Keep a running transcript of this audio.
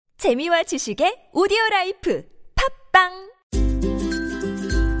재미와 지식의 오디오라이프 팝빵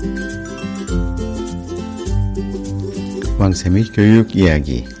왕쌤의 교육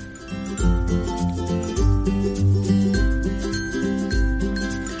이야기.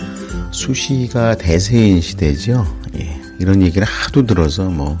 수시가 대세인 시대죠. 이런 얘기를 하도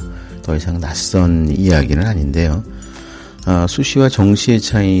들어서 더 이상 낯선 이야기는 아닌데요. 수시와 정시의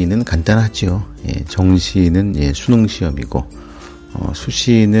차이는 간단하죠. 정시는 수능 시험이고,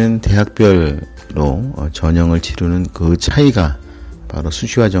 수시는 대학별로 전형을 치르는 그 차이가 바로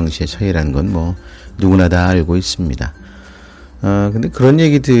수시와 정시의 차이라는 건 누구나 다 알고 있습니다. 근데 그런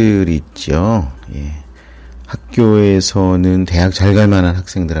얘기들이 있죠. 학교에서는 대학 잘 갈 만한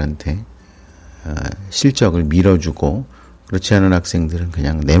학생들한테 실적을 밀어주고, 그렇지 않은 학생들은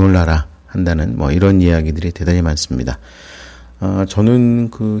그냥 내몰라라 한다는 이런 이야기들이 대단히 많습니다.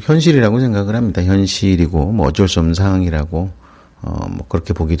 저는 그 현실이라고 생각을 합니다. 현실이고 어쩔 수 없는 상황이라고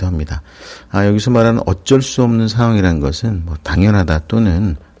그렇게 보기도 합니다. 여기서 말하는 어쩔 수 없는 상황이라는 것은 당연하다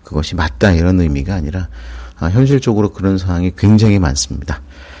또는 그것이 맞다 이런 의미가 아니라 현실적으로 그런 상황이 굉장히 많습니다.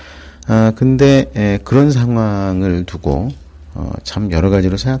 근데 그런 상황을 두고 참 여러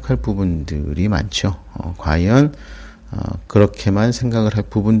가지로 생각할 부분들이 많죠. 과연 그렇게만 생각을 할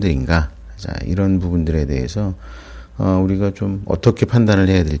부분들인가? 자, 이런 부분들에 대해서 우리가 좀 어떻게 판단을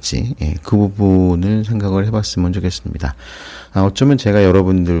해야 될지 그 부분을 생각을 해봤으면 좋겠습니다. 어쩌면 제가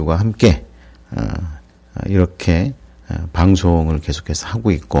여러분들과 함께 이렇게 방송을 계속해서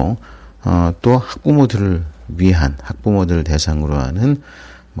하고 있고 또 학부모들을 위한 학부모들을 대상으로 하는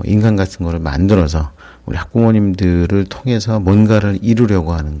인간 같은 거를 만들어서 우리 학부모님들을 통해서 뭔가를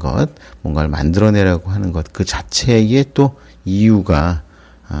이루려고 하는 것, 뭔가를 만들어내려고 하는 것 그 자체에 또 이유가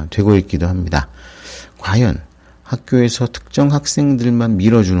되고 있기도 합니다. 과연 학교에서 특정 학생들만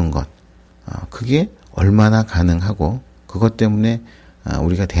밀어주는 것, 그게 얼마나 가능하고 그것 때문에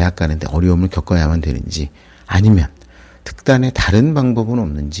우리가 대학 가는데 어려움을 겪어야만 되는지, 아니면 특단의 다른 방법은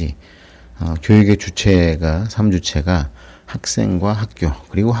없는지, 교육의 주체가, 삼주체가 학생과 학교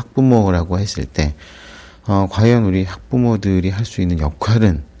그리고 학부모라고 했을 때 과연 우리 학부모들이 할 수 있는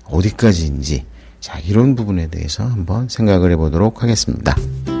역할은 어디까지인지, 자, 이런 부분에 대해서 한번 생각을 해보도록 하겠습니다.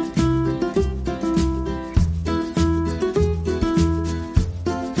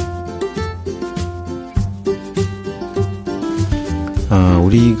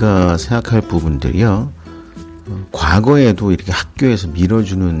 우리가 생각할 부분들이요, 과거에도 이렇게 학교에서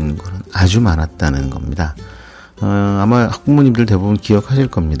밀어주는 건 아주 많았다는 겁니다. 아마 학부모님들 대부분 기억하실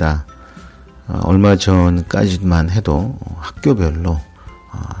겁니다. 얼마 전까지만 해도 학교별로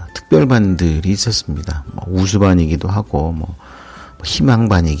특별반들이 있었습니다. 우수반이기도 하고,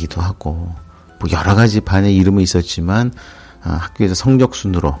 희망반이기도 하고, 여러 가지 반의 이름이 있었지만, 학교에서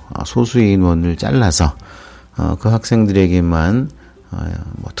성적순으로 소수의 인원을 잘라서, 그 학생들에게만,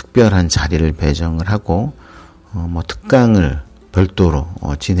 특별한 자리를 배정을 하고, 특강을 별도로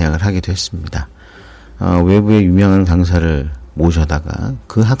진행을 하게 됐습니다. 외부의 유명한 강사를 모셔다가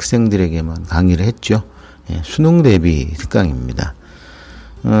그 학생들에게만 강의를 했죠. 수능 대비 특강입니다.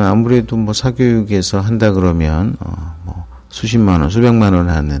 아무래도 사교육에서 한다 그러면 수십만 원, 수백만 원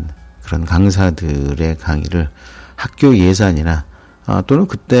하는 그런 강사들의 강의를 학교 예산이나 또는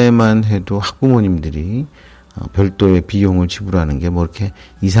그때만 해도 학부모님들이 별도의 비용을 지불하는 게 이렇게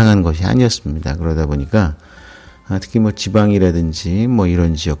이상한 것이 아니었습니다. 그러다 보니까 특히 지방이라든지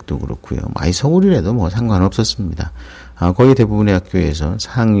이런 지역도 그렇고요. 아예 서울이라도 상관없었습니다. 거의 대부분의 학교에서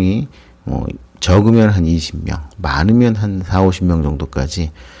상위 적으면 한 20명, 많으면 한 4, 50명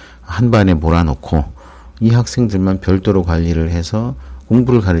정도까지 한 반에 몰아놓고 이 학생들만 별도로 관리를 해서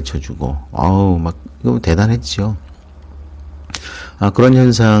공부를 가르쳐주고, 이거 대단했죠. 그런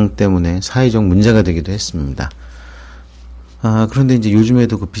현상 때문에 사회적 문제가 되기도 했습니다. 그런데 이제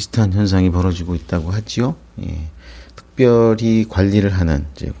요즘에도 그 비슷한 현상이 벌어지고 있다고 하지요. 특별히 관리를 하는,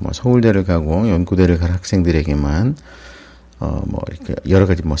 서울대를 가고 연고대를 갈 학생들에게만, 이렇게 여러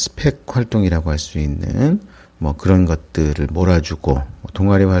가지 스펙 활동이라고 할 수 있는, 그런 것들을 몰아주고,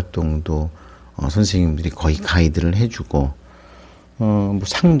 동아리 활동도, 선생님들이 거의 가이드를 해주고,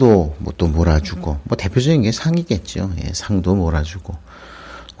 상도 또 몰아주고, 대표적인 게 상이겠죠. 상도 몰아주고.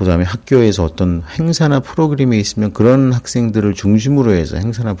 그 다음에 학교에서 어떤 행사나 프로그램이 있으면 그런 학생들을 중심으로 해서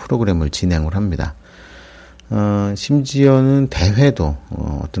행사나 프로그램을 진행을 합니다. 심지어는 대회도,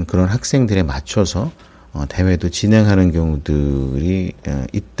 어떤 그런 학생들에 맞춰서, 대회도 진행하는 경우들이,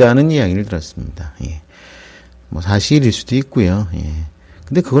 있다는 이야기를 들었습니다. 사실일 수도 있고요.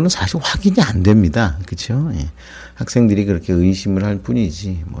 근데 그거는 사실 확인이 안 됩니다. 그쵸? 학생들이 그렇게 의심을 할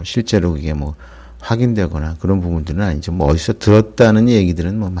뿐이지, 실제로 그게 확인되거나 그런 부분들은 아니죠. 어디서 들었다는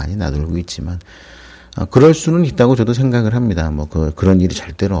얘기들은 많이 나돌고 있지만, 그럴 수는 있다고 저도 생각을 합니다. 그런 일이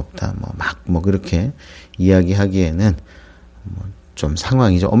절대로 없다. 그렇게 이야기하기에는 좀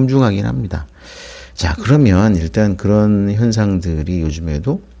상황이 좀 엄중하긴 합니다. 자, 그러면 일단 그런 현상들이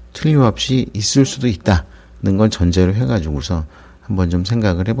요즘에도 틀림없이 있을 수도 있다는 걸 전제로 해가지고서 한번 좀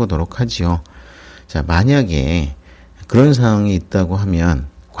생각을 해보도록 하지요. 자, 만약에 그런 상황이 있다고 하면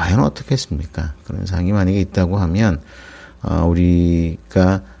과연 어떻겠습니까? 그런 상황이 만약에 있다고 하면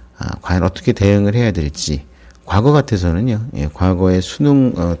우리가 과연 어떻게 대응을 해야 될지. 과거 같아서는요. 과거에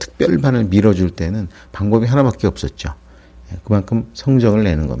수능 특별반을 밀어줄 때는 방법이 하나밖에 없었죠. 그만큼 성적을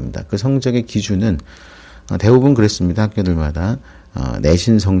내는 겁니다. 그 성적의 기준은 대부분 그랬습니다. 학교들마다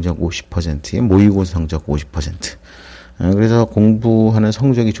내신 성적 50%에 모의고사 성적 50%. 그래서 공부하는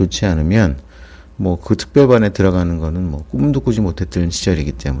성적이 좋지 않으면 그 특별반에 들어가는 거는 꿈도 꾸지 못했던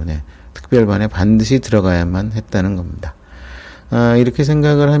시절이기 때문에 특별반에 반드시 들어가야만 했다는 겁니다. 이렇게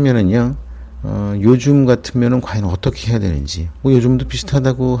생각을 하면은요, 요즘 같으면은 과연 어떻게 해야 되는지, 요즘도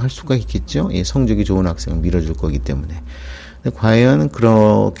비슷하다고 할 수가 있겠죠? 성적이 좋은 학생을 밀어줄 거기 때문에. 근데 과연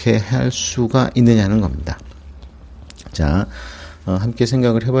그렇게 할 수가 있느냐는 겁니다. 자, 함께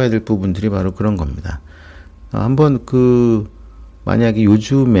생각을 해봐야 될 부분들이 바로 그런 겁니다. 한번 만약에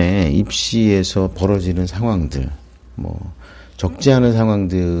요즘에 입시에서 벌어지는 상황들, 적지 않은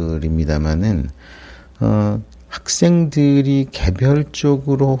상황들입니다만은, 학생들이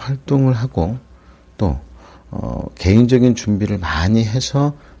개별적으로 활동을 하고, 또, 개인적인 준비를 많이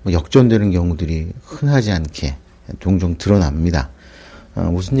해서 역전되는 경우들이 흔하지 않게 종종 드러납니다.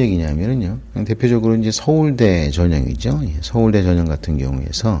 무슨 얘기냐면요. 대표적으로 이제 서울대 전형이죠. 서울대 전형 같은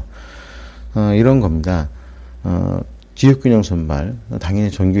경우에서, 이런 겁니다. 지역균형 선발,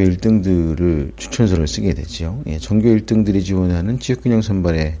 당연히 전교 1등들을 추천서를 쓰게 되죠. 전교 1등들이 지원하는 지역균형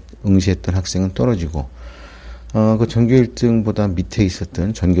선발에 응시했던 학생은 떨어지고, 그 전교 1등보다 밑에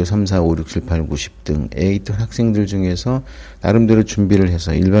있었던 전교 3, 4, 5, 6, 7, 8, 9, 10등에 있던 학생들 중에서 나름대로 준비를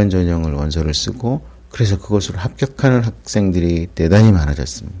해서 일반 전형을 원서를 쓰고, 그래서 그것으로 합격하는 학생들이 대단히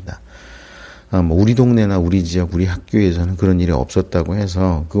많아졌습니다. 우리 동네나 우리 지역, 우리 학교에서는 그런 일이 없었다고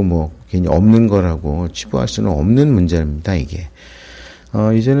해서, 괜히 없는 거라고 치부할 수는 없는 문제입니다, 이게.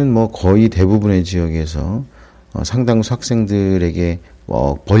 이제는 거의 대부분의 지역에서, 상당수 학생들에게,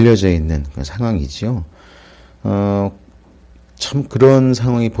 벌려져 있는 그런 상황이죠. 참 그런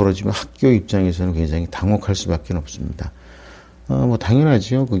상황이 벌어지면 학교 입장에서는 굉장히 당혹할 수밖에 없습니다.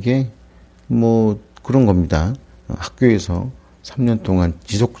 당연하죠. 그게, 그런 겁니다. 학교에서 3년 동안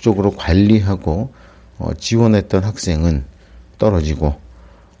지속적으로 관리하고 지원했던 학생은 떨어지고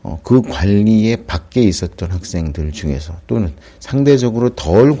그 관리에 밖에 있었던 학생들 중에서 또는 상대적으로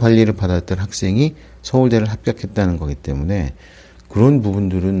덜 관리를 받았던 학생이 서울대를 합격했다는 거기 때문에 그런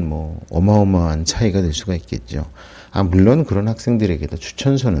부분들은 어마어마한 차이가 될 수가 있겠죠. 물론 그런 학생들에게도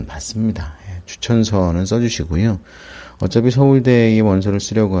추천서는 받습니다. 추천서는 써주시고요. 어차피 서울대의 원서를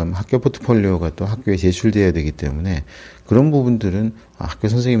쓰려고 하면 학교 포트폴리오가 또 학교에 제출돼야 되기 때문에 그런 부분들은 학교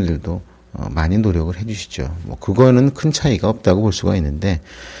선생님들도 많이 노력을 해주시죠. 그거는 큰 차이가 없다고 볼 수가 있는데,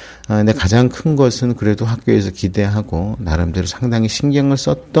 근데 가장 큰 것은 그래도 학교에서 기대하고 나름대로 상당히 신경을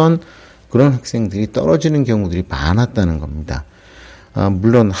썼던 그런 학생들이 떨어지는 경우들이 많았다는 겁니다.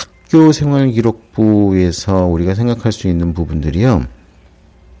 물론 학교 생활기록부에서 우리가 생각할 수 있는 부분들이요.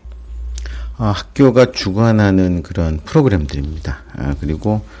 학교가 주관하는 그런 프로그램들입니다.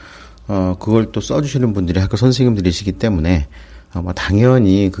 그리고 그걸 또 써주시는 분들이 학교 선생님들이시기 때문에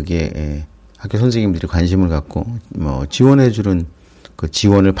당연히 그게 학교 선생님들이 관심을 갖고 지원해주는 그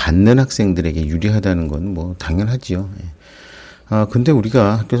지원을 받는 학생들에게 유리하다는 건 당연하지요. 근데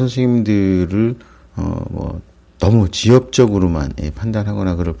우리가 학교 선생님들을 너무 지엽적으로만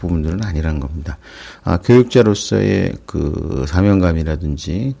판단하거나 그럴 부분들은 아니란 겁니다. 교육자로서의 그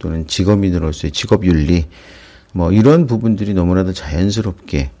사명감이라든지 또는 직업인으로서의 직업윤리 이런 부분들이 너무나도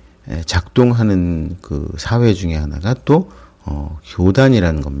자연스럽게 작동하는 그 사회 중에 하나가 또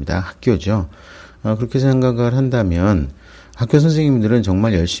교단이라는 겁니다. 학교죠. 그렇게 생각을 한다면 학교 선생님들은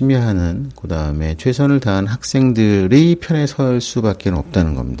정말 열심히 하는 그다음에 최선을 다한 학생들의 편에 설 수밖에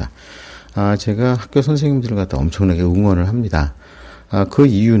없다는 겁니다. 제가 학교 선생님들을 갖다 엄청나게 응원을 합니다. 그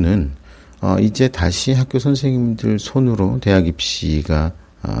이유는, 이제 다시 학교 선생님들 손으로 대학 입시가,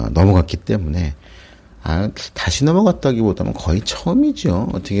 넘어갔기 때문에, 다시 넘어갔다기보다는 거의 처음이죠.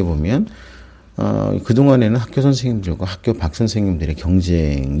 어떻게 보면, 그동안에는 학교 선생님들과 학교 박 선생님들의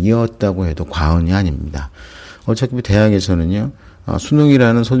경쟁이었다고 해도 과언이 아닙니다. 어차피 대학에서는요,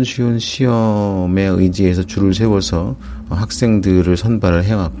 수능이라는 손쉬운 시험에 의지해서 줄을 세워서 학생들을 선발을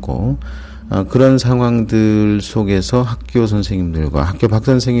해왔고, 그런 상황들 속에서 학교 선생님들과 학교 박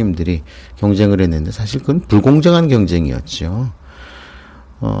선생님들이 경쟁을 했는데 사실 그건 불공정한 경쟁이었죠.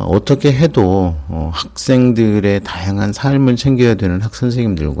 어떻게 해도 학생들의 다양한 삶을 챙겨야 되는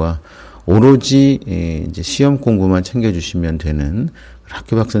선생님들과 오로지 이제 시험 공부만 챙겨주시면 되는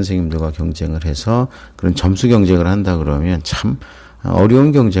학교 박 선생님들과 경쟁을 해서 그런 점수 경쟁을 한다 그러면 참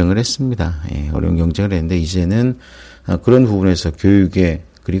어려운 경쟁을 했습니다. 어려운 경쟁을 했는데 이제는 그런 부분에서 교육에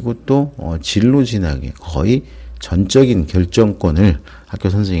그리고 또 진로 진학에 거의 전적인 결정권을 학교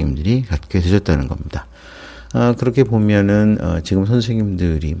선생님들이 갖게 되셨다는 겁니다. 그렇게 보면은 지금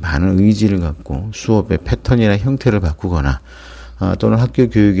선생님들이 많은 의지를 갖고 수업의 패턴이나 형태를 바꾸거나 또는 학교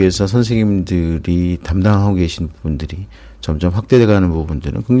교육에서 선생님들이 담당하고 계신 부분들이 점점 확대돼가는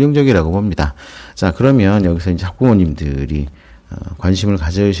부분들은 긍정적이라고 봅니다. 자, 그러면 여기서 이제 학부모님들이 관심을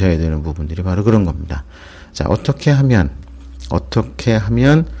가져주셔야 되는 부분들이 바로 그런 겁니다. 자, 어떻게 하면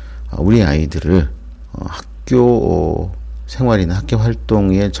우리 아이들을 학교 생활이나 학교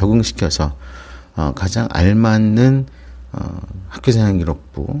활동에 적응시켜서 가장 알맞는 학교생활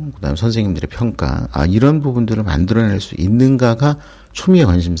기록부, 그다음에 선생님들의 평가, 이런 부분들을 만들어낼 수 있는가가 초미의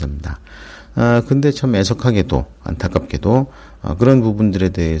관심사입니다. 근데 참 애석하게도, 안타깝게도, 그런 부분들에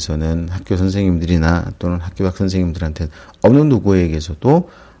대해서는 학교 선생님들이나 또는 학교 박 선생님들한테 어느 누구에게서도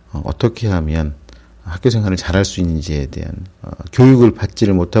어떻게 하면 학교 생활을 잘할 수 있는지에 대한 교육을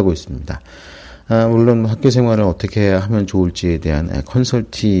받지를 못하고 있습니다. 물론 학교 생활을 어떻게 하면 좋을지에 대한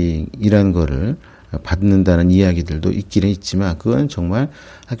컨설팅이라는 거를 받는다는 이야기들도 있기는 있지만 그건 정말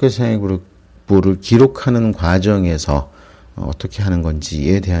학교 생활 기록부를 기록하는 과정에서 어떻게 하는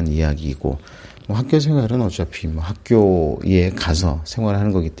건지에 대한 이야기이고 학교 생활은 어차피 학교에 가서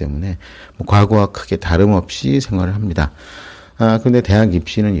생활하는 거기 때문에 과거와 크게 다름없이 생활을 합니다. 근데 대학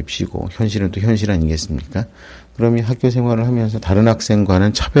입시는 입시고 현실은 또 현실 아니겠습니까? 그러면 학교 생활을 하면서 다른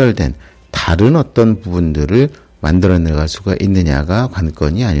학생과는 차별된 다른 어떤 부분들을 만들어내갈 수가 있느냐가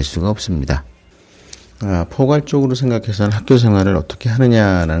관건이 아닐 수가 없습니다. 포괄적으로 생각해서는 학교 생활을 어떻게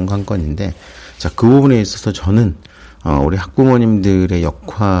하느냐라는 관건인데, 자, 그 부분에 있어서 저는 우리 학부모님들의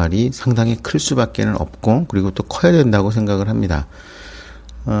역할이 상당히 클 수밖에는 없고, 그리고 또 커야 된다고 생각을 합니다.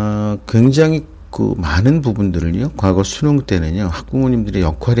 굉장히 많은 부분들을요, 과거 수능 때는요, 학부모님들의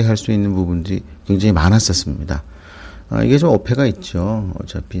역할이 할 수 있는 부분들이 굉장히 많았었습니다. 이게 좀 어폐가 있죠.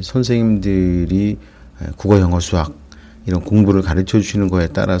 어차피 선생님들이 국어, 영어, 수학 이런 공부를 가르쳐 주시는 거에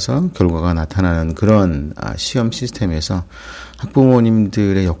따라서 결과가 나타나는 그런 시험 시스템에서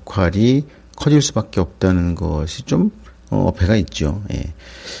학부모님들의 역할이 커질 수밖에 없다는 것이 좀 어폐가 있죠. 예.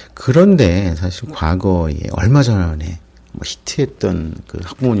 그런데 사실 과거에 얼마 전에 히트했던 그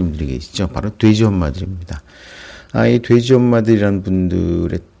학부모님들이 계시죠. 바로 돼지 엄마들입니다. 이 돼지 엄마들이라는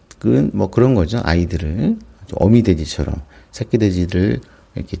분들의 그런 거죠. 아이들을 어미돼지처럼 새끼 돼지를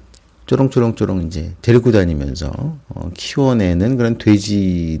이렇게 쪼롱쪼롱쪼롱 이제 데리고 다니면서 키워내는 그런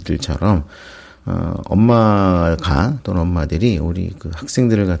돼지들처럼 엄마가 또는 엄마들이 우리 그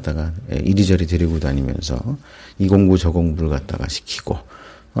학생들을 갖다가 이리저리 데리고 다니면서 이 공부 저 공부를 갖다가 시키고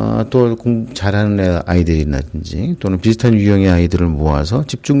또 공부 잘하는 아이들이라든지 또는 비슷한 유형의 아이들을 모아서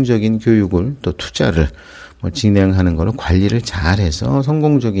집중적인 교육을 또 투자를 진행하는 거를 관리를 잘해서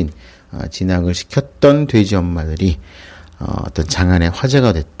성공적인 진학을 시켰던 돼지 엄마들이 어떤 장안의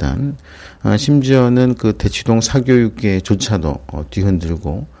화제가 됐던 심지어는 그 대치동 사교육계조차도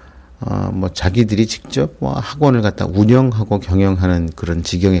뒤흔들고 자기들이 직접 학원을 갖다 운영하고 경영하는 그런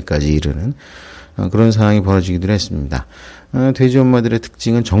지경에까지 이르는 그런 상황이 벌어지기도 했습니다. 돼지 엄마들의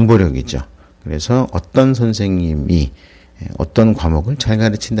특징은 정보력이죠. 그래서 어떤 선생님이 어떤 과목을 잘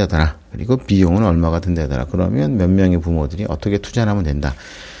가르친다더라. 그리고 비용은 얼마가 든다더라. 그러면 몇 명의 부모들이 어떻게 투자를 하면 된다.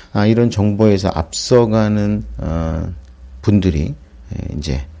 이런 정보에서 앞서가는 분들이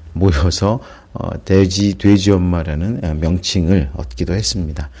이제 모여서 돼지 엄마라는 명칭을 얻기도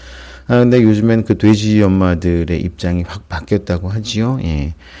했습니다. 근데 요즘엔 그 돼지 엄마들의 입장이 확 바뀌었다고 하지요.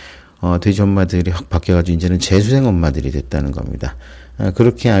 예. 돼지 엄마들이 확 바뀌어가지고 이제는 재수생 엄마들이 됐다는 겁니다.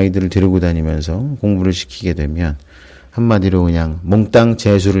 그렇게 아이들을 데리고 다니면서 공부를 시키게 되면 한마디로 그냥 몽땅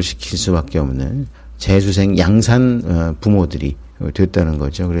재수를 시킬 수밖에 없는 재수생 양산 부모들이 됐다는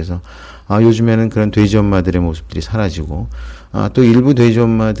거죠. 그래서 요즘에는 그런 돼지 엄마들의 모습들이 사라지고 또 일부 돼지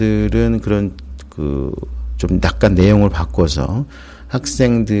엄마들은 그런 좀 약간 내용을 바꿔서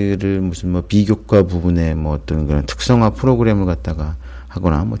학생들을 무슨 비교과 부분에 어떤 그런 특성화 프로그램을 갖다가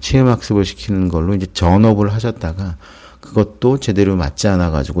하거나 체험학습을 시키는 걸로 이제 전업을 하셨다가 그것도 제대로 맞지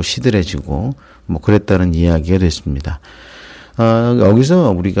않아 가지고 시들해지고 그랬다는 이야기가 됐습니다.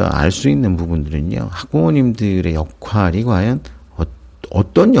 여기서 우리가 알 수 있는 부분들은요, 학부모님들의 역할이 과연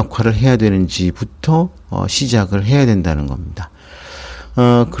어떤 역할을 해야 되는지부터 시작을 해야 된다는 겁니다.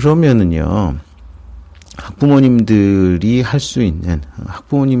 그러면은요, 학부모님들이 할 수 있는,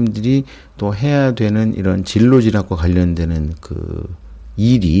 학부모님들이 또 해야 되는 이런 진로 진학과 관련되는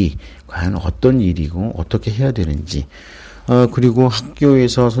일이 과연 어떤 일이고 어떻게 해야 되는지, 그리고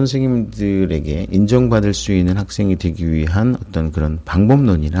학교에서 선생님들에게 인정받을 수 있는 학생이 되기 위한 어떤 그런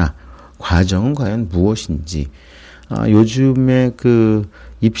방법론이나 과정은 과연 무엇인지, 요즘에 그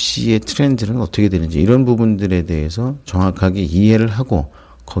입시의 트렌드는 어떻게 되는지, 이런 부분들에 대해서 정확하게 이해를 하고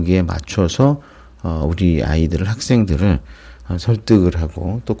거기에 맞춰서 우리 아이들을, 학생들을 설득을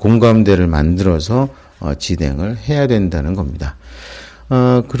하고 또 공감대를 만들어서 진행을 해야 된다는 겁니다.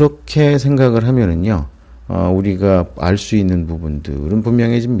 그렇게 생각을 하면은요, 우리가 알 수 있는 부분들은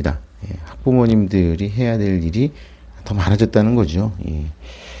분명해집니다. 예, 학부모님들이 해야 될 일이 더 많아졌다는 거죠. 예.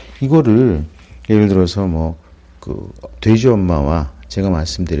 이거를 예를 들어서 돼지 엄마와 제가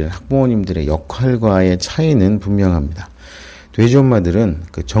말씀드린 학부모님들의 역할과의 차이는 분명합니다. 돼지 엄마들은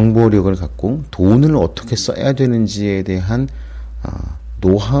그 정보력을 갖고 돈을 어떻게 써야 되는지에 대한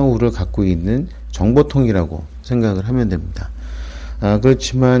노하우를 갖고 있는 정보통이라고 생각을 하면 됩니다.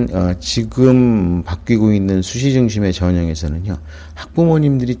 그렇지만 지금 바뀌고 있는 수시 중심의 전형에서는요,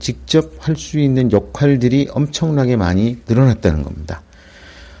 학부모님들이 직접 할 수 있는 역할들이 엄청나게 많이 늘어났다는 겁니다.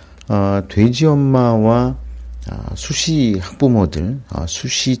 돼지 엄마와 수시 학부모들,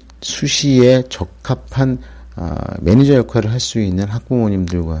 수시에 적합한 매니저 역할을 할 수 있는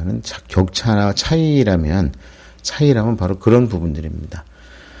학부모님들과는 격차나 차이라면 바로 그런 부분들입니다.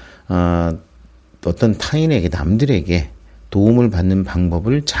 어떤 타인에게, 남들에게 도움을 받는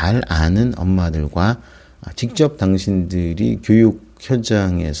방법을 잘 아는 엄마들과 직접 당신들이 교육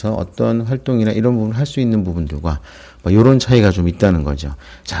현장에서 어떤 활동이나 이런 부분을 할 수 있는 부분들과 이런 차이가 좀 있다는 거죠.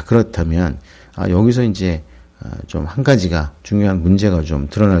 자, 그렇다면 여기서 이제 좀 한 가지가 중요한 문제가 좀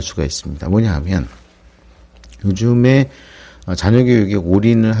드러날 수가 있습니다. 뭐냐 하면, 요즘에 자녀 교육에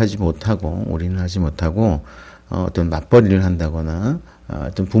올인을 하지 못하고 어떤 맞벌이를 한다거나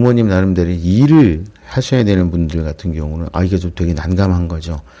어떤 부모님 나름대로 일을 하셔야 되는 분들 같은 경우는 이게 좀 되게 난감한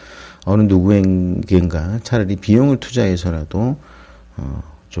거죠. 어느 누구에겐가 차라리 비용을 투자해서라도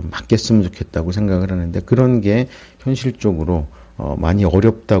좀 맡겼으면 좋겠다고 생각을 하는데, 그런 게 현실적으로 많이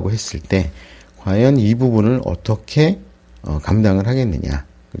어렵다고 했을 때 과연 이 부분을 어떻게 감당을 하겠느냐,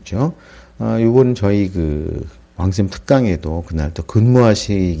 그렇죠? 이번 저희 그 왕쌤 특강에도 그날 또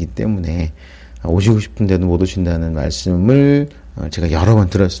근무하시기 때문에 오시고 싶은데도 못 오신다는 말씀을 제가 여러 번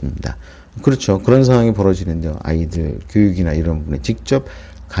들었습니다. 그렇죠. 그런 상황이 벌어지는데 아이들 교육이나 이런 부분에 직접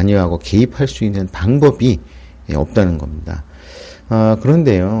관여하고 개입할 수 있는 방법이 없다는 겁니다.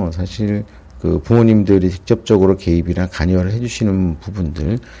 그런데요, 사실 그 부모님들이 직접적으로 개입이나 관여를 해주시는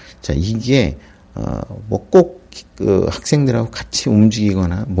부분들, 자, 이게 꼭 그 학생들하고 같이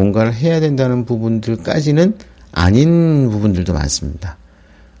움직이거나 뭔가를 해야 된다는 부분들까지는 아닌 부분들도 많습니다.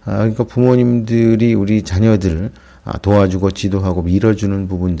 그러니까 부모님들이 우리 자녀들을 도와주고 지도하고 밀어주는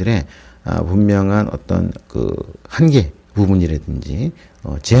부분들에 분명한 어떤 그 한계 부분이라든지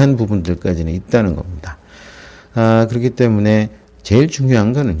제한 부분들까지는 있다는 겁니다. 그렇기 때문에 제일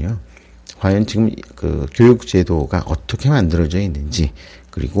중요한 거는요, 과연 지금 그 교육 제도가 어떻게 만들어져 있는지,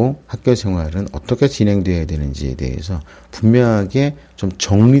 그리고 학교 생활은 어떻게 진행되어야 되는지에 대해서 분명하게 좀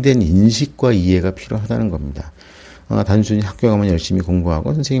정리된 인식과 이해가 필요하다는 겁니다. 단순히 학교 가면 열심히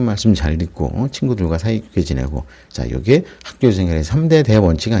공부하고 선생님 말씀 잘 듣고 친구들과 사이좋게 지내고, 자, 이게 학교 생활의 3대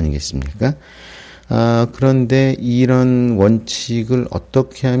대원칙 아니겠습니까? 그런데 이런 원칙을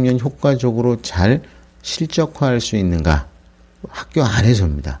어떻게 하면 효과적으로 잘 실적화할 수 있는가? 학교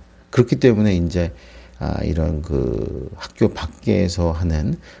안에서입니다. 그렇기 때문에 이제 이런 그 학교 밖에서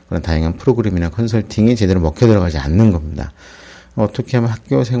하는 그런 다양한 프로그램이나 컨설팅이 제대로 먹혀 들어가지 않는 겁니다. 어떻게 하면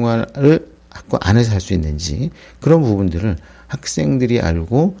학교 생활을 학교 안에서 할 수 있는지, 그런 부분들을 학생들이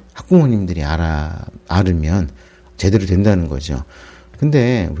알고 학부모님들이 알으면 제대로 된다는 거죠.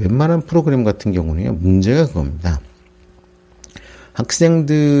 근데 웬만한 프로그램 같은 경우는요, 문제가 그겁니다.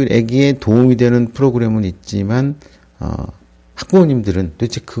 학생들에게 도움이 되는 프로그램은 있지만 학부모님들은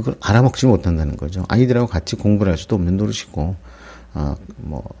도대체 그걸 알아먹지 못한다는 거죠. 아이들하고 같이 공부를 할 수도 없는 노릇이고,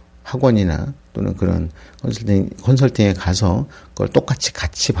 학원이나 또는 그런 컨설팅에 가서 그걸 똑같이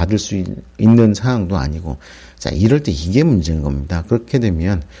같이 받을 수 있는 상황도 아니고, 자, 이럴 때 이게 문제인 겁니다. 그렇게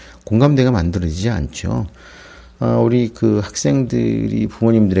되면 공감대가 만들어지지 않죠. 우리 그 학생들이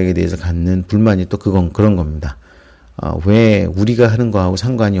부모님들에게 대해서 갖는 불만이 또 그런 겁니다. 왜 우리가 하는 거하고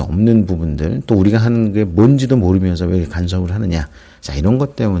상관이 없는 부분들, 또 우리가 하는 게 뭔지도 모르면서 왜 간섭을 하느냐. 자, 이런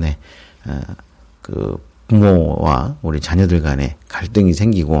것 때문에 그 부모와 우리 자녀들 간에 갈등이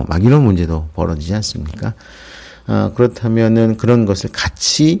생기고 막 이런 문제도 벌어지지 않습니까? 그렇다면은 그런 것을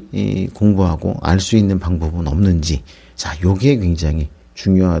같이 공부하고 알 수 있는 방법은 없는지, 자, 요게 굉장히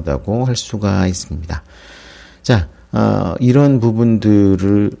중요하다고 할 수가 있습니다. 자, 이런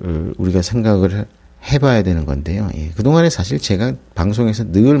부분들을 우리가 생각을 해봐야 되는 건데요. 예, 그동안에 사실 제가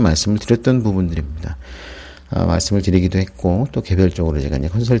방송에서 늘 말씀을 드렸던 부분들입니다. 말씀을 드리기도 했고, 또 개별적으로 제가 이제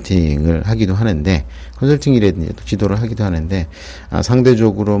컨설팅을 하기도 하는데, 컨설팅이라든지 또 지도를 하기도 하는데,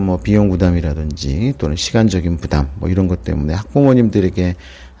 상대적으로 뭐 비용 부담이라든지 또는 시간적인 부담, 뭐 이런 것 때문에 학부모님들에게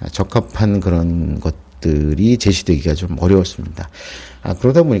적합한 그런 것들이 제시되기가 좀 어려웠습니다.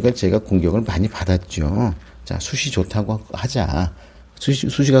 그러다 보니까 제가 공격을 많이 받았죠. 자, 숱이 좋다고 하자.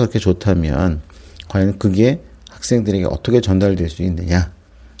 숱이가 그렇게 좋다면, 과연 그게 학생들에게 어떻게 전달될 수 있느냐.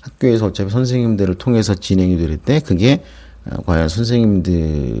 학교에서 어차피 선생님들을 통해서 진행이 될 때 그게 과연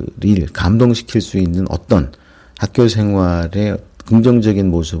선생님들을 감동시킬 수 있는 어떤 학교 생활의 긍정적인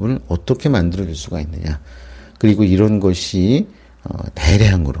모습을 어떻게 만들어줄 수가 있느냐. 그리고 이런 것이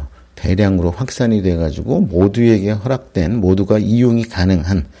대량으로 확산이 돼가지고 모두에게 허락된, 모두가 이용이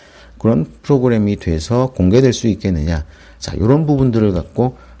가능한 그런 프로그램이 돼서 공개될 수 있겠느냐. 자, 이런 부분들을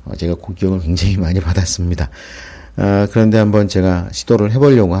갖고 제가 공격을 굉장히 많이 받았습니다. 그런데 한번 제가 시도를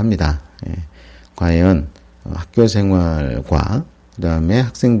해보려고 합니다. 예, 과연 학교 생활과 그다음에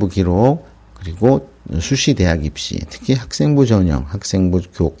학생부 기록 그리고 수시 대학 입시, 특히 학생부 전형, 학생부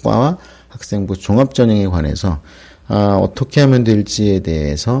교과와 학생부 종합 전형에 관해서 어떻게 하면 될지에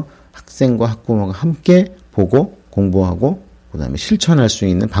대해서 학생과 학부모가 함께 보고 공부하고 그다음에 실천할 수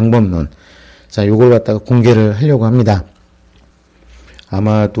있는 방법론. 자, 요걸 갖다가 공개를 하려고 합니다.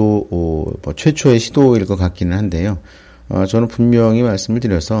 아마도 뭐 최초의 시도일 것 같기는 한데요. 저는 분명히 말씀을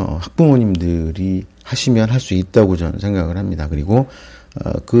드려서 학부모님들이 하시면 할 수 있다고 저는 생각을 합니다. 그리고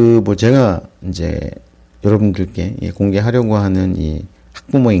뭐 제가 이제 여러분들께 공개하려고 하는 이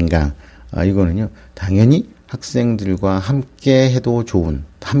학부모 인강, 이거는요 당연히 학생들과 함께 해도 좋은,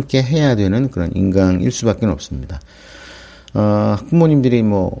 함께 해야 되는 그런 인강일 수밖에 없습니다. 학부모님들이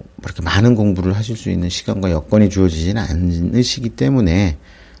뭐 그렇게 많은 공부를 하실 수 있는 시간과 여건이 주어지지는 않으시기 때문에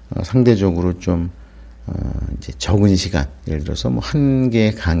상대적으로 좀 이제 적은 시간, 예를 들어서 뭐 한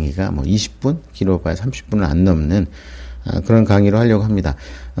개의 강의가 뭐 20분, 길어봐야 30분을 안 넘는 그런 강의로 하려고 합니다.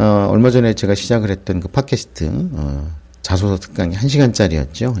 얼마 전에 제가 시작을 했던 그 팟캐스트 자소서 특강이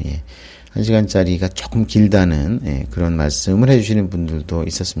 1시간짜리였죠. 예. 1시간짜리가 조금 길다는 그런 말씀을 해주시는 분들도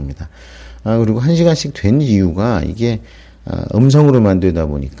있었습니다. 그리고 1시간씩 된 이유가 이게 음성으로만 되다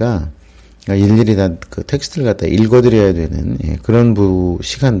보니까 일일이 다 그 텍스트를 갖다 읽어드려야 되는 그런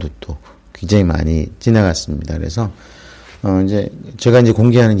시간도 또 굉장히 많이 지나갔습니다. 그래서 이제 제가 이제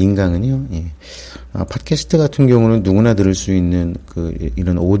공개하는 인강은요, 팟캐스트 같은 경우는 누구나 들을 수 있는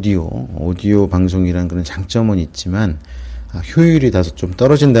이런 오디오 방송이란 그런 장점은 있지만 효율이 다소 좀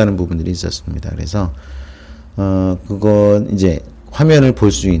떨어진다는 부분들이 있었습니다. 그래서 그건 이제 화면을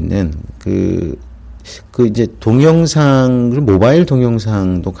볼 수 있는 이제 동영상을 모바일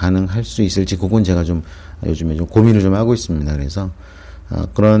동영상도 가능할 수 있을지 그건 제가 좀 요즘에 좀 고민을 좀 하고 있습니다. 그래서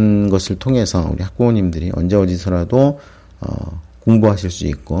그런 것을 통해서 우리 학부모님들이 언제 어디서라도 공부하실 수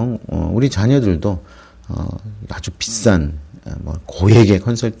있고 우리 자녀들도 아주 비싼 뭐 고액의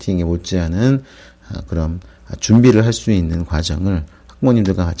컨설팅에 못지않은 그런 준비를 할 수 있는 과정을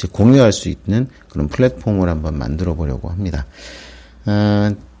학부모님들과 같이 공유할 수 있는 그런 플랫폼을 한번 만들어 보려고 합니다.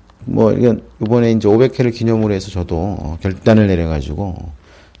 이번에 이제 500회를 기념으로 해서 저도 결단을 내려가지고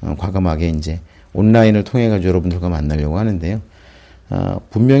과감하게 이제 온라인을 통해가지고 여러분들과 만나려고 하는데요.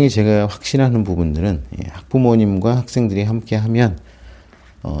 분명히 제가 확신하는 부분들은 학부모님과 학생들이 함께 하면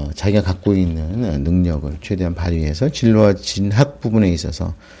자기가 갖고 있는 능력을 최대한 발휘해서 진로와 진학 부분에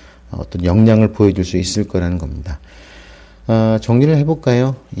있어서 어떤 역량을 보여줄 수 있을 거라는 겁니다. 정리를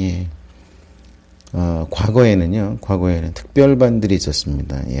해볼까요? 예. 과거에는 특별반들이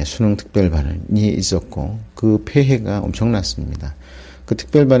있었습니다. 예, 수능 특별반이 있었고, 그 폐해가 엄청났습니다. 그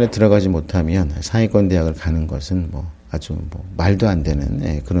특별반에 들어가지 못하면 상위권 대학을 가는 것은 아주 말도 안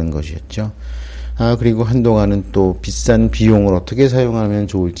되는 그런 것이었죠. 그리고 한동안은 또 비싼 비용을 어떻게 사용하면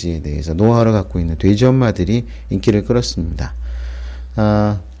좋을지에 대해서 노하우를 갖고 있는 돼지 엄마들이 인기를 끌었습니다.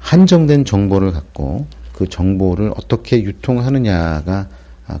 한정된 정보를 갖고 그 정보를 어떻게 유통하느냐가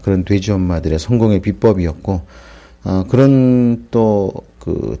그런 돼지 엄마들의 성공의 비법이었고, 그런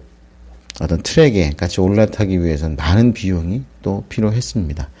어떤 트랙에 같이 올라타기 위해서는 많은 비용이 또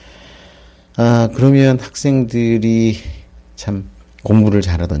필요했습니다. 그러면 학생들이 참 공부를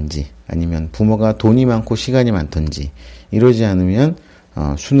잘하든지 아니면 부모가 돈이 많고 시간이 많든지 이러지 않으면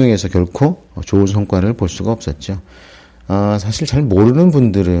수능에서 결코 좋은 성과를 볼 수가 없었죠. 사실 잘 모르는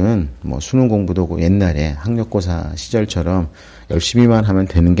분들은 수능 공부도 옛날에 학력고사 시절처럼 열심히만 하면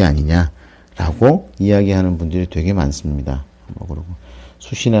되는 게 아니냐라고 이야기하는 분들이 되게 많습니다. 그리고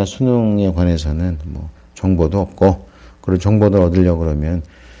수시나 수능에 관해서는 정보도 없고, 그런 정보를 얻으려고 그러면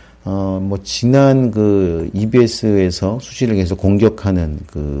지난 EBS에서 수시를 계속 공격하는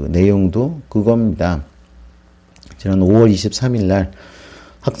내용도 그겁니다. 지난 5월 23일 날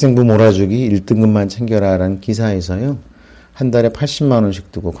학생부 몰아주기 1등급만 챙겨라라는 기사에서요. 한 달에 80만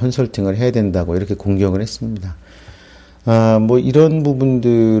원씩 두고 컨설팅을 해야 된다고 이렇게 공격을 했습니다. 이런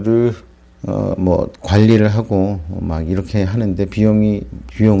부분들을 관리를 하고 막 이렇게 하는데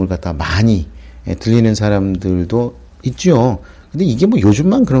비용을 갖다 많이 들리는 사람들도 있죠. 근데 이게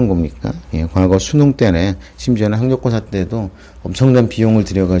요즘만 그런 겁니까? 예, 과거 수능 때는 심지어는 학력고사 때도 엄청난 비용을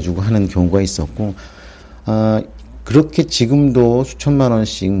들여가지고 하는 경우가 있었고, 그렇게 지금도 수천만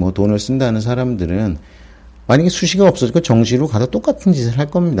원씩 돈을 쓴다는 사람들은 만약에 수시가 없어지고 정시로 가도 똑같은 짓을 할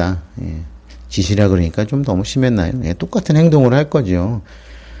겁니다. 예. 지시라 그러니까 좀 너무 심했나요? 예, 똑같은 행동을 할 거죠.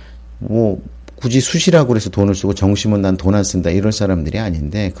 굳이 수시라고 그래서 돈을 쓰고 정시면 난 돈 안 쓴다 이런 사람들이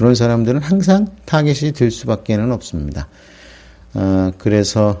아닌데, 그런 사람들은 항상 타겟이 될 수밖에는 없습니다.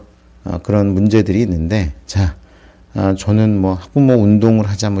 그래서 그런 문제들이 있는데, 저는 학부모 운동을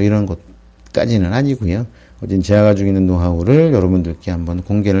하자 이런 것까지는 아니고요. 어쨌든 제가 가지고 있는 노하우를 여러분들께 한번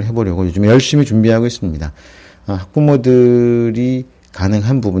공개를 해보려고 요즘 열심히 준비하고 있습니다. 학부모들이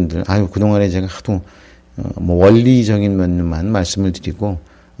가능한 부분들, 그동안에 제가 하도 원리적인 면만 말씀을 드리고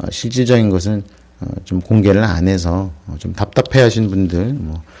실질적인 것은 좀 공개를 안 해서 좀 답답해 하신 분들,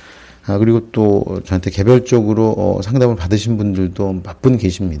 그리고 또 저한테 개별적으로 상담을 받으신 분들도 몇 분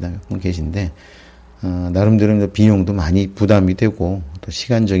계십니다. 몇 분 계신데, 나름대로 비용도 많이 부담이 되고, 또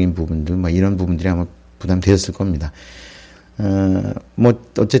시간적인 부분들, 이런 부분들이 아마 부담되었을 겁니다.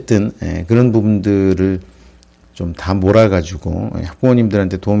 어쨌든, 그런 부분들을 좀 다 몰아가지고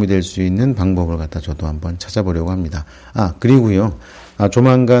학부모님들한테 도움이 될 수 있는 방법을 갖다 저도 한번 찾아보려고 합니다. 그리고요,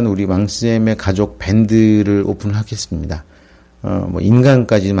 조만간 우리 왕쌤의 가족 밴드를 오픈하겠습니다.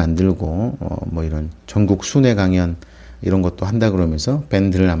 인강까지 만들고, 이런 전국 순회 강연, 이런 것도 한다 그러면서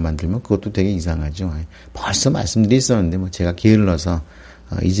밴드를 안 만들면 그것도 되게 이상하죠. 벌써 말씀드리 있었는데, 제가 게을러서,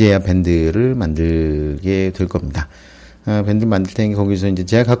 이제야 밴드를 만들게 될 겁니다. 밴드 만들 테니까 거기서 이제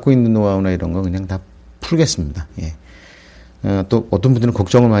제가 갖고 있는 노하우나 이런 거 그냥 다 풀겠습니다. 예. 또 어떤 분들은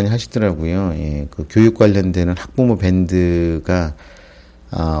걱정을 많이 하시더라고요. 예. 교육 관련되는 학부모 밴드가,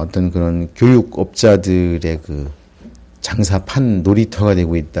 어떤 그런 교육업자들의 장사판 놀이터가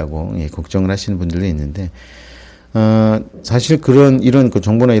되고 있다고, 걱정을 하시는 분들도 있는데, 사실 이런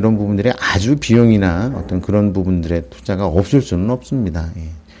정보나 이런 부분들이 아주 비용이나 어떤 그런 부분들의 투자가 없을 수는 없습니다. 예.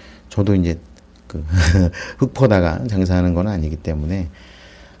 저도 이제 흙퍼다가 장사하는 건 아니기 때문에,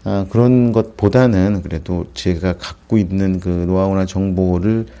 그런 것보다는 그래도 제가 갖고 있는 노하우나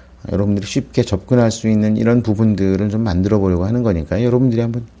정보를 여러분들이 쉽게 접근할 수 있는 이런 부분들을 좀 만들어 보려고 하는 거니까, 여러분들이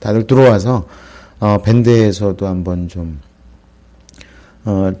한번 다들 들어와서, 밴드에서도 한번 좀,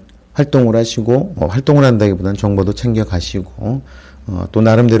 활동을 하시고, 활동을 한다기보다는 정보도 챙겨 가시고, 또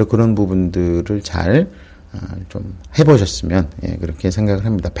나름대로 그런 부분들을 잘, 좀 해보셨으면, 그렇게 생각을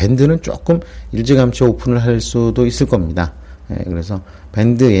합니다. 밴드는 조금 일찌감치 오픈을 할 수도 있을 겁니다. 그래서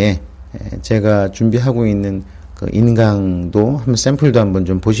밴드에 제가 준비하고 있는 인강도 한번 샘플도 한번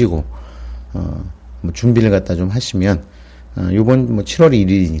좀 보시고, 준비를 갖다 좀 하시면, 요번 7월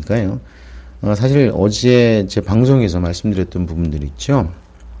 1일이니까요. 사실 어제 제 방송에서 말씀드렸던 부분들 있죠.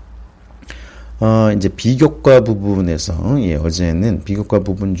 이제 비교과 부분에서, 어제는 비교과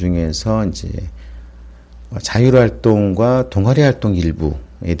부분 중에서 이제 자율활동과 동아리활동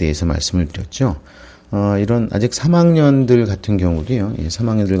일부에 대해서 말씀을 드렸죠. 이런 아직 3학년들 같은 경우도요,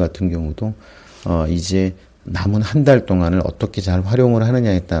 3학년들 같은 경우도, 이제 남은 한 달 동안을 어떻게 잘 활용을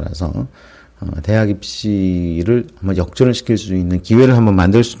하느냐에 따라서, 대학 입시를 한번 역전을 시킬 수 있는 기회를 한번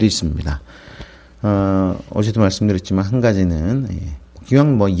만들 수도 있습니다. 어제도 말씀드렸지만 한 가지는,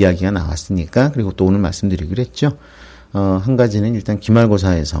 기왕 이야기가 나왔으니까, 그리고 또 오늘 말씀드리기로 했죠. 한 가지는 일단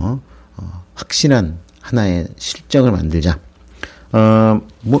기말고사에서, 확실한 하나의 실적을 만들자.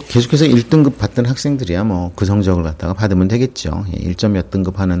 계속해서 1등급 받던 학생들이야 그 성적을 갖다가 받으면 되겠죠. 1점 몇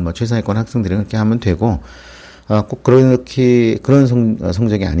등급 하는 최상위권 학생들이 그렇게 하면 되고, 꼭 그런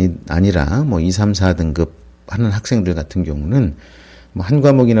성적이 아니라 2, 3, 4등급 하는 학생들 같은 경우는 한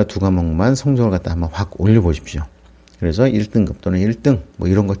과목이나 두 과목만 성적을 갖다 한번 확 올려보십시오. 그래서 1등급 또는 1등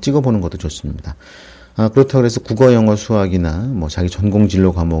이런 거 찍어보는 것도 좋습니다. 그렇다고 해서 국어, 영어, 수학이나 자기 전공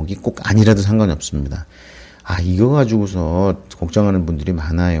진로 과목이 꼭 아니라도 상관이 없습니다. 이거 가지고서 걱정하는 분들이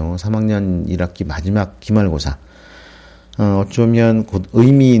많아요. 3학년 1학기 마지막 기말고사. 어쩌면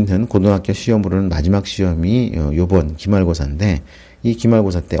의미 있는 고등학교 시험으로는 마지막 시험이 요번 기말고사인데, 이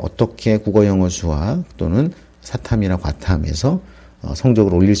기말고사 때 어떻게 국어, 영어, 수학 또는 사탐이나 과탐에서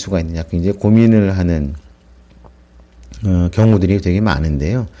성적을 올릴 수가 있느냐 굉장히 고민을 하는 경우들이 되게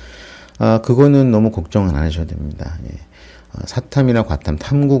많은데요. 그거는 너무 걱정 안 하셔도 됩니다. 사탐이나 과탐,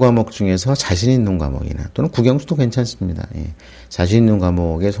 탐구 과목 중에서 자신 있는 과목이나 또는 국영수도 괜찮습니다. 예. 자신 있는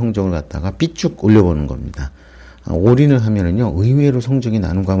과목의 성적을 갖다가 삐쭉 올려보는 겁니다. 올인을 하면은요, 의외로 성적이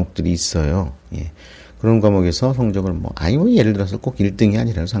나는 과목들이 있어요. 예. 그런 과목에서 성적을 예를 들어서 꼭 1등이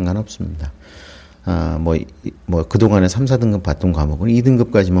아니라도 상관없습니다. 그동안에 3, 4등급 봤던 과목은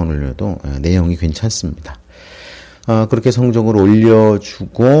 2등급까지만 올려도 내용이 괜찮습니다. 그렇게 성적을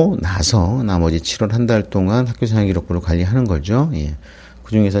올려주고 나서 나머지 7월 한 달 동안 학교 생활 기록부를 관리하는 거죠. 예.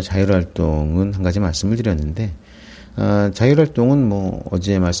 그 중에서 자율활동은 한 가지 말씀을 드렸는데, 자율활동은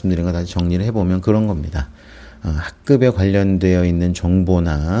어제 말씀드린 거 다시 정리를 해보면 그런 겁니다. 학급에 관련되어 있는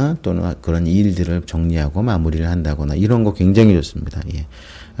정보나 또는 그런 일들을 정리하고 마무리를 한다거나 이런 거 굉장히 좋습니다.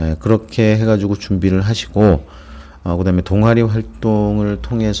 예. 그렇게 해가지고 준비를 하시고, 그 다음에 동아리 활동을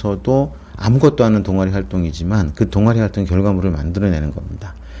통해서도 아무것도 않은 동아리 활동이지만 그 동아리 활동 결과물을 만들어내는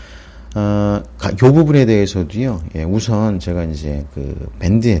겁니다. 요 부분에 대해서도요, 예, 우선 제가 이제 그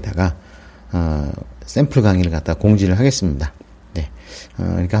밴드에다가, 샘플 강의를 갖다 공지를 하겠습니다. 네.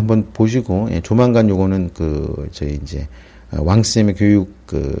 그러니까 한번 보시고, 예, 조만간 요거는 저희 이제, 왕쌤의 교육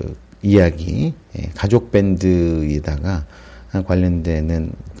이야기, 예, 가족 밴드에다가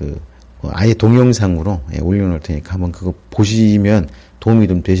관련되는 아예 동영상으로, 예, 올려놓을 테니까 한번 그거 보시면 도움이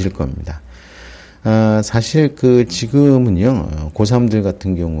좀 되실 겁니다. 사실 지금은요, 고3들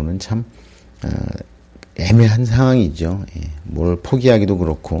같은 경우는 참, 애매한 상황이죠. 예, 뭘 포기하기도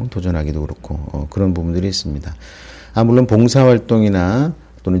그렇고, 도전하기도 그렇고, 그런 부분들이 있습니다. 물론 봉사활동이나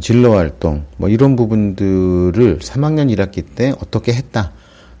또는 진로활동, 이런 부분들을 3학년 1학기 때 어떻게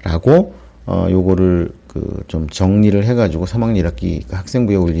했다라고, 요거를 좀 정리를 해가지고 3학년 1학기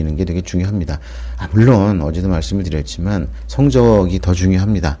학생부에 올리는 게 되게 중요합니다. 물론 어제도 말씀을 드렸지만 성적이 더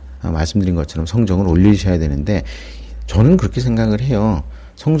중요합니다. 말씀드린 것처럼 성적을 올리셔야 되는데 저는 그렇게 생각을 해요.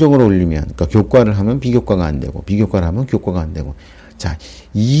 성적을 올리면, 그러니까 교과를 하면 비교과가 안 되고 비교과를 하면 교과가 안 되고, 자,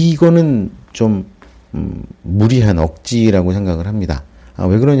 이거는 좀 무리한 억지라고 생각을 합니다.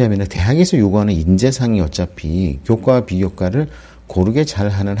 왜 그러냐면 대학에서 요구하는 인재상이 어차피 교과와 비교과를 고르게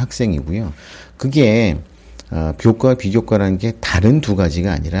잘하는 학생이고요. 그게 교과와 비교과라는 게 다른 두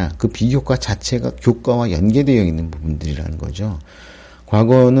가지가 아니라 그 비교과 자체가 교과와 연계되어 있는 부분들이라는 거죠.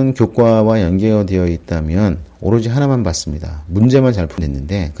 과거는 교과와 연계되어 있다면 오로지 하나만 봤습니다. 문제만 잘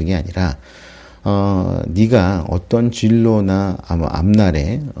풀었는데 그게 아니라 네가 어떤 진로나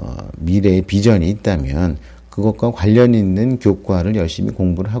앞날에 미래의 비전이 있다면 그것과 관련 있는 교과를 열심히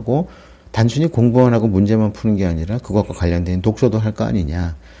공부를 하고 단순히 공부만 하고 문제만 푸는 게 아니라 그것과 관련된 독서도 할 거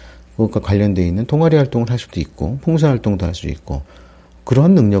아니냐. 그것과 관련되어 있는 동아리 활동을 할 수도 있고 봉사활동도 할 수 있고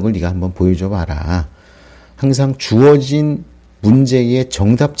그런 능력을 네가 한번 보여줘 봐라. 항상 주어진 문제의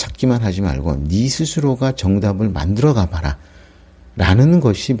정답 찾기만 하지 말고 네 스스로가 정답을 만들어가 봐라. 라는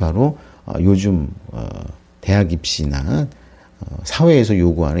것이 바로 요즘 대학 입시나 사회에서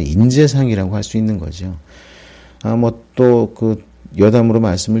요구하는 인재상이라고 할 수 있는 거죠. 또 여담으로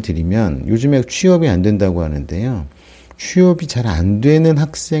말씀을 드리면 요즘에 취업이 안 된다고 하는데요. 취업이 잘 안 되는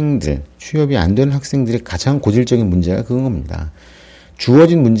학생들의 가장 고질적인 문제가 그건 겁니다.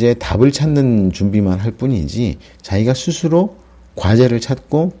 주어진 문제에 답을 찾는 준비만 할 뿐이지 자기가 스스로 과제를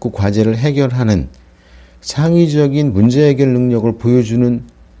찾고 그 과제를 해결하는 창의적인 문제 해결 능력을 보여주는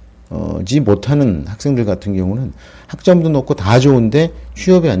못하는 학생들 같은 경우는 학점도 높고 다 좋은데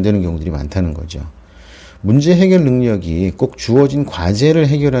취업이 안 되는 경우들이 많다는 거죠. 문제 해결 능력이 꼭 주어진 과제를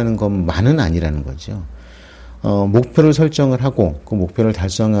해결하는 것만은 아니라는 거죠. 목표를 설정을 하고 그 목표를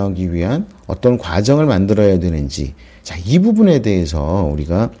달성하기 위한 어떤 과정을 만들어야 되는지, 자, 이 부분에 대해서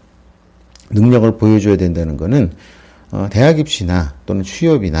우리가 능력을 보여줘야 된다는 거는 대학 입시나 또는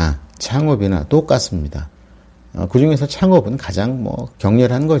취업이나 창업이나 똑같습니다. 그 중에서 창업은 가장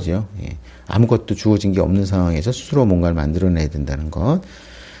격렬한 거죠. 예. 아무것도 주어진 게 없는 상황에서 스스로 뭔가를 만들어내야 된다는 것.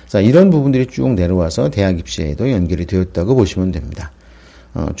 자, 이런 부분들이 쭉 내려와서 대학 입시에도 연결이 되었다고 보시면 됩니다.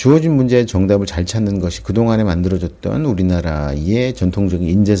 주어진 문제의 정답을 잘 찾는 것이 그동안에 만들어졌던 우리나라의 전통적인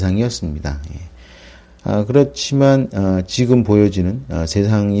인재상이었습니다. 예. 그렇지만 지금 보여지는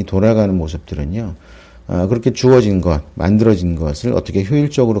세상이 돌아가는 모습들은요. 그렇게 주어진 것, 만들어진 것을 어떻게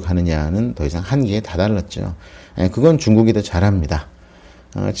효율적으로 가느냐는 더 이상 한계에 다다랐죠. 그건 중국이 더 잘합니다.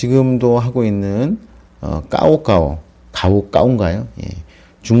 지금도 하고 있는 가오가오인가요? 예.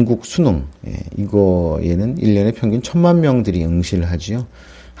 중국 수능, 예. 이거에는 1년에 평균 1000만 명들이 응시를 하지요.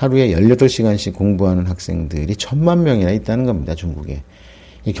 하루에 18시간씩 공부하는 학생들이 1000만 명이나 있다는 겁니다, 중국에.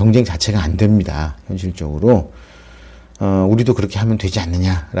 이 경쟁 자체가 안 됩니다, 현실적으로. 우리도 그렇게 하면 되지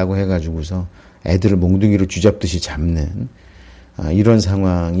않느냐라고 해가지고서 애들을 몽둥이로 쥐잡듯이 잡는 이런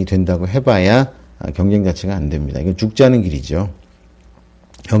상황이 된다고 해봐야 경쟁 자체가 안 됩니다. 이건 죽자는 길이죠.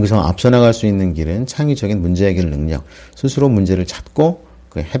 여기서 앞서 나갈 수 있는 길은 창의적인 문제 해결 능력, 스스로 문제를 찾고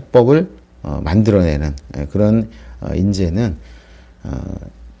그 해법을 만들어내는 그런 인재는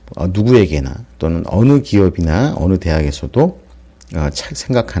누구에게나 또는 어느 기업이나 어느 대학에서도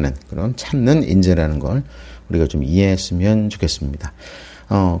생각하는 그런 찾는 인재라는 걸 우리가 좀 이해했으면 좋겠습니다.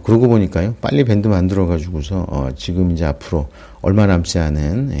 그러고 보니까요, 빨리 밴드 만들어가지고서, 지금 이제 앞으로 얼마 남지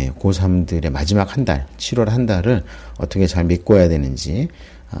않은 고3들의 마지막 한 달, 7월 한 달을 어떻게 잘 메꿔야 되는지,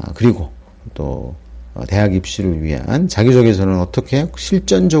 그리고 또, 대학 입시를 위한 자기소개서는 어떻게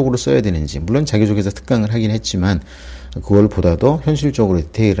실전적으로 써야 되는지, 물론 자기소개서 특강을 하긴 했지만, 그걸 보다도 현실적으로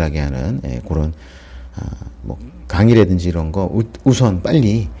디테일하게 하는, 그런, 강의라든지 이런 거 우선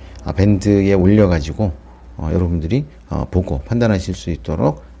빨리 밴드에 올려가지고, 여러분들이 보고 판단하실 수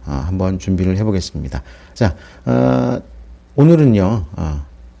있도록 한번 준비를 해보겠습니다. 자, 오늘은요,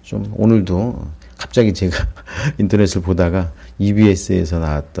 오늘도 갑자기 제가 인터넷을 보다가 EBS에서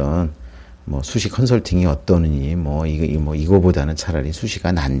나왔던 수시 컨설팅이 어떠느니, 이거보다는 차라리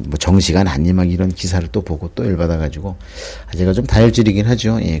수시가 정시가 낫니, 막 이런 기사를 또 보고 또 열받아가지고, 제가 좀 다혈질이긴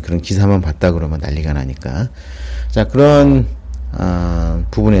하죠. 예, 그런 기사만 봤다 그러면 난리가 나니까. 자, 그런,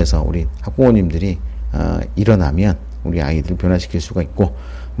 부분에서 우리 학부모님들이 일어나면 우리 아이들을 변화시킬 수가 있고,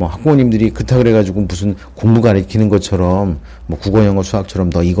 학부모님들이 그렇다 그래가지고 무슨 공부 가르치는 것처럼, 국어, 영어, 수학처럼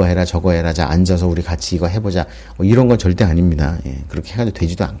너 이거 해라, 저거 해라, 자, 앉아서 우리 같이 이거 해보자. 이런 건 절대 아닙니다. 예, 그렇게 해가지고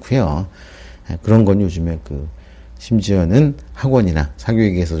되지도 않고요. 그런 건 요즘에 심지어는 학원이나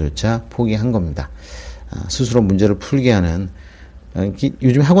사교육에서조차 포기한 겁니다. 스스로 문제를 풀게 하는,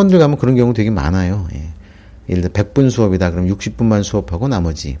 요즘 학원들 가면 그런 경우 되게 많아요. 예. 예를 들어 100분 수업이다. 그럼 60분만 수업하고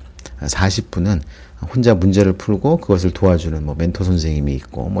나머지 40분은 혼자 문제를 풀고 그것을 도와주는 멘토 선생님이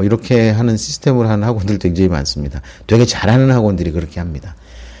있고 이렇게 하는 시스템으로 하는 학원들 굉장히 많습니다. 되게 잘하는 학원들이 그렇게 합니다.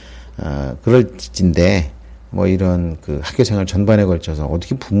 그럴진데 이런 학교 생활 전반에 걸쳐서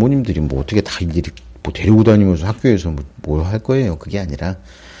어떻게 부모님들이 어떻게 다 데리고 다니면서 학교에서 뭘 할 거예요. 그게 아니라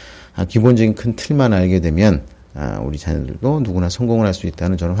기본적인 큰 틀만 알게 되면 우리 자녀들도 누구나 성공을 할 수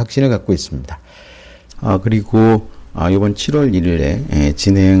있다는 저는 확신을 갖고 있습니다. 그리고 이번 7월 1일에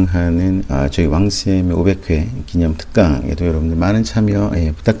진행하는 저희 왕쌤의 500회 기념 특강에도 여러분들 많은 참여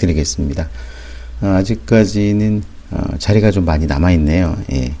부탁드리겠습니다. 아직까지는 자리가 좀 많이 남아있네요.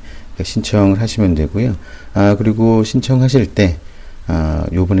 신청을 하시면 되고요. 그리고 신청하실 때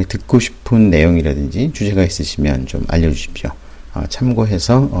요번에 듣고 싶은 내용이라든지 주제가 있으시면 좀 알려주십시오.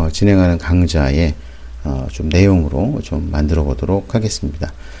 참고해서 진행하는 강좌의 좀 내용으로 좀 만들어 보도록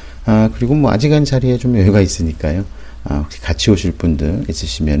하겠습니다. 그리고 아직은 자리에 좀 여유가 있으니까요. 혹시 같이 오실 분들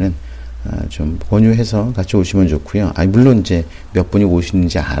있으시면은, 좀 권유해서 같이 오시면 좋고요. 물론 이제 몇 분이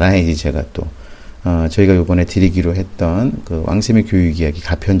오시는지 알아야지 제가 또, 저희가 요번에 드리기로 했던 왕쌤의 교육 이야기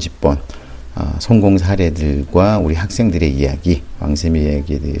가편집본, 성공 사례들과 우리 학생들의 이야기, 왕쌤의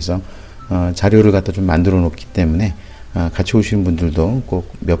이야기에 대해서, 자료를 갖다 좀 만들어 놓기 때문에, 같이 오시는 분들도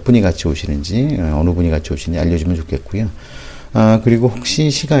꼭 몇 분이 같이 오시는지, 어느 분이 같이 오시는지 알려주면 좋겠고요. 그리고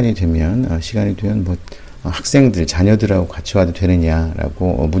혹시 시간이 되면 학생들, 자녀들하고 같이 와도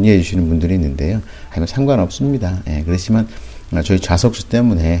되느냐라고 문의해 주시는 분들이 있는데요. 아니면 상관없습니다. 예, 그렇지만 저희 좌석수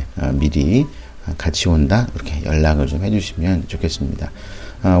때문에 미리 같이 온다 이렇게 연락을 좀 해주시면 좋겠습니다.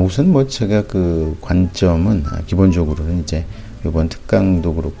 우선 제가 관점은 기본적으로는 이제 이번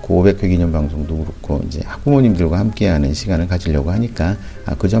특강도 그렇고 500회 기념 방송도 그렇고 이제 학부모님들과 함께하는 시간을 가지려고 하니까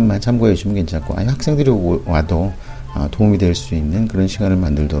그 점만 참고해 주시면 괜찮고 학생들이 와도 도움이 될 수 있는 그런 시간을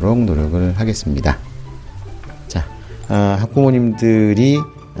만들도록 노력을 하겠습니다. 자, 학부모님들이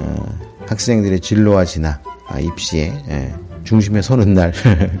학생들의 진로와 진학, 입시에 중심에 서는 날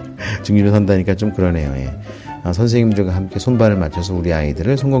중심에 선다니까 좀 그러네요. 선생님들과 함께 손발을 맞춰서 우리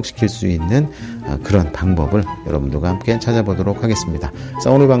아이들을 성공시킬 수 있는 그런 방법을 여러분들과 함께 찾아보도록 하겠습니다. 자,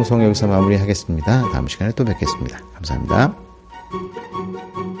 오늘 방송 여기서 마무리하겠습니다. 다음 시간에 또 뵙겠습니다. 감사합니다.